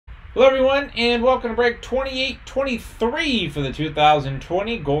Hello everyone, and welcome to break 2823 for the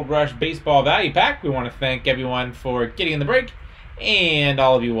 2020 Gold Rush Baseball Value Pack. We want to thank everyone for getting in the break, and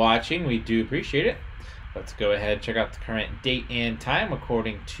all of you watching. We do appreciate it. Let's go ahead and check out the current date and time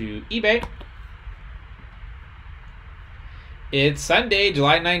according to eBay. It's Sunday,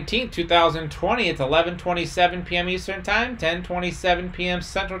 July 19th, 2020. It's 11:27 p.m. Eastern Time, 10:27 p.m.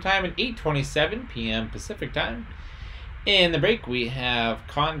 Central Time, and 8:27 p.m. Pacific Time. In the break, we have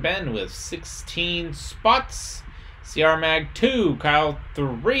Con Ben with 16 spots, CR Mag 2, Kyle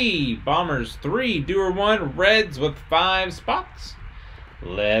 3, Bombers 3, Doer 1, Reds with 5 spots.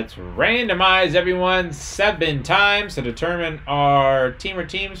 Let's randomize everyone 7 times to determine our team or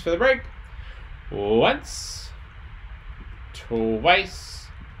teams for the break. Once, twice,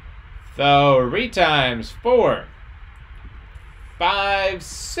 3 times, 4, 5,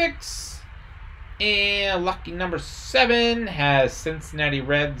 6, and lucky number 7 has Cincinnati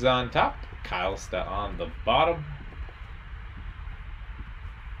Reds on top, Kyle on the bottom.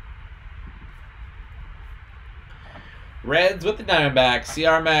 Reds with the Diamondbacks,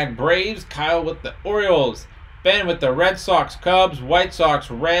 CR Mag Braves, Kyle with the Orioles, Ben with the Red Sox, Cubs, White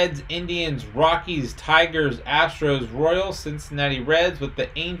Sox, Reds, Indians, Rockies, Tigers, Astros, Royals, Cincinnati Reds with the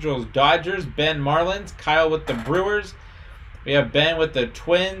Angels, Dodgers, Ben Marlins, Kyle with the Brewers. We have Ben with the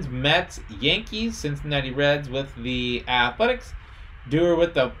Twins, Mets, Yankees, Cincinnati Reds with the Athletics, Doer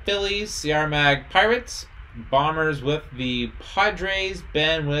with the Phillies, CR Mag Pirates, Bombers with the Padres,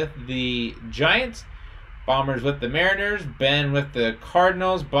 Ben with the Giants, Bombers with the Mariners, Ben with the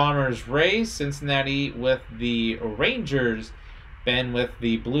Cardinals, Bombers Rays, Cincinnati with the Rangers, Ben with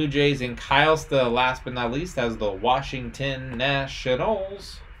the Blue Jays, and Kyle, last but not least, has the Washington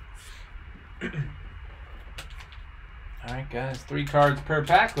Nationals. Alright guys, 3 cards per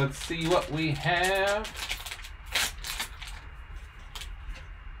pack. Let's see what we have.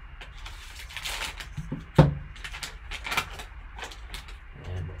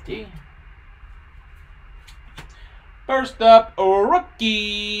 Empty. First up, a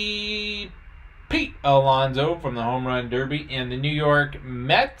rookie Pete Alonso from the Home Run Derby and the New York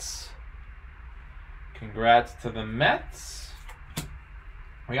Mets. Congrats to the Mets.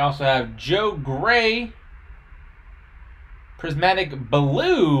 We also have Joe Gray, Prismatic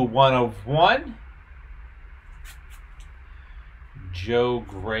Blue 1/1. Joe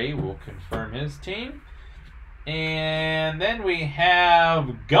Gray will confirm his team. And then we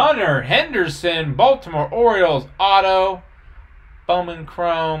have Gunnar Henderson, Baltimore Orioles auto, Bowman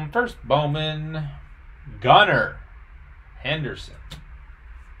Chrome, first Bowman, Gunnar Henderson.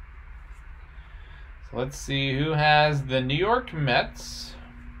 So let's see who has the New York Mets.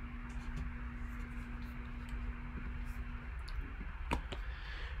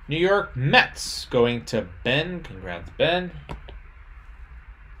 New York Mets going to Ben. Congrats, Ben.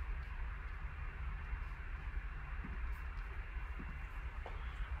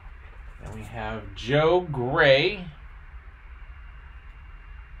 Then we have Joe Gray.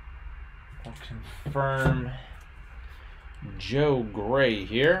 We'll confirm Joe Gray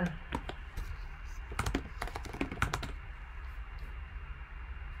here.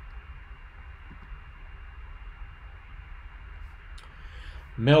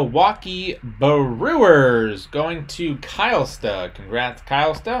 Milwaukee Brewers going to Kyle. Congrats,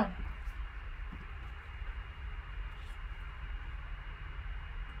 Kyle.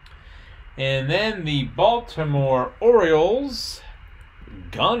 And then the Baltimore Orioles,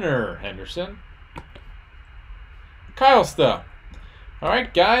 Gunnar Henderson, Kyle.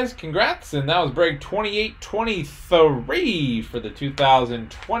 Alright guys, congrats. And that was break 2823 for the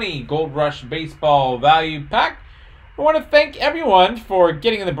 2020 Gold Rush Baseball Value Pack. I want to thank everyone for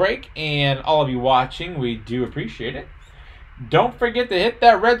getting in the break, and all of you watching. We do appreciate it. Don't forget to hit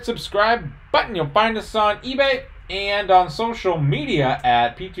that red subscribe button. You'll find us on eBay and on social media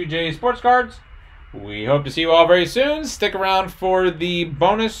at P2J Sports Cards. We hope to see you all very soon. Stick around for the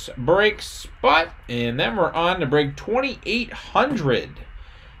bonus break spot, and then we're on to break 2800.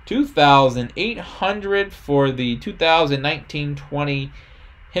 2,800 for the 2019-20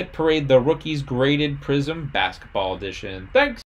 Hit Parade, the Rookies Graded Prism Basketball Edition. Thanks.